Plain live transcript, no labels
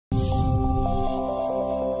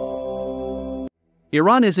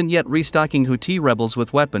Iran isn't yet restocking Houthi rebels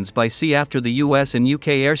with weapons by sea after the US and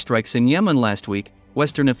UK airstrikes in Yemen last week,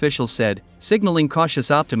 Western officials said, signaling cautious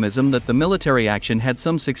optimism that the military action had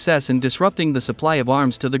some success in disrupting the supply of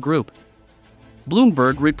arms to the group.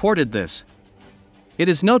 Bloomberg reported this. It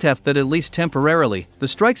is noteworthy that at least temporarily, the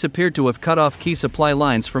strikes appeared to have cut off key supply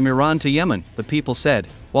lines from Iran to Yemen, the people said,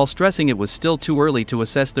 while stressing it was still too early to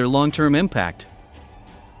assess their long-term impact.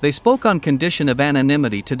 They spoke on condition of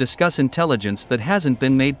anonymity to discuss intelligence that hasn't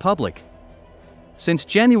been made public. Since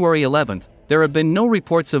January 11, there have been no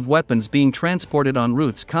reports of weapons being transported on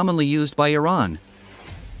routes commonly used by Iran.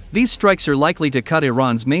 These strikes are likely to cut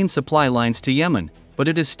Iran's main supply lines to Yemen, but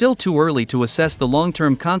it is still too early to assess the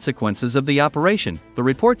long-term consequences of the operation, the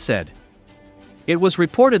report said. It was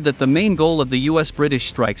reported that the main goal of the US-British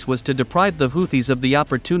strikes was to deprive the Houthis of the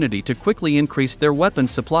opportunity to quickly increase their weapons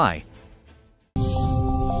supply,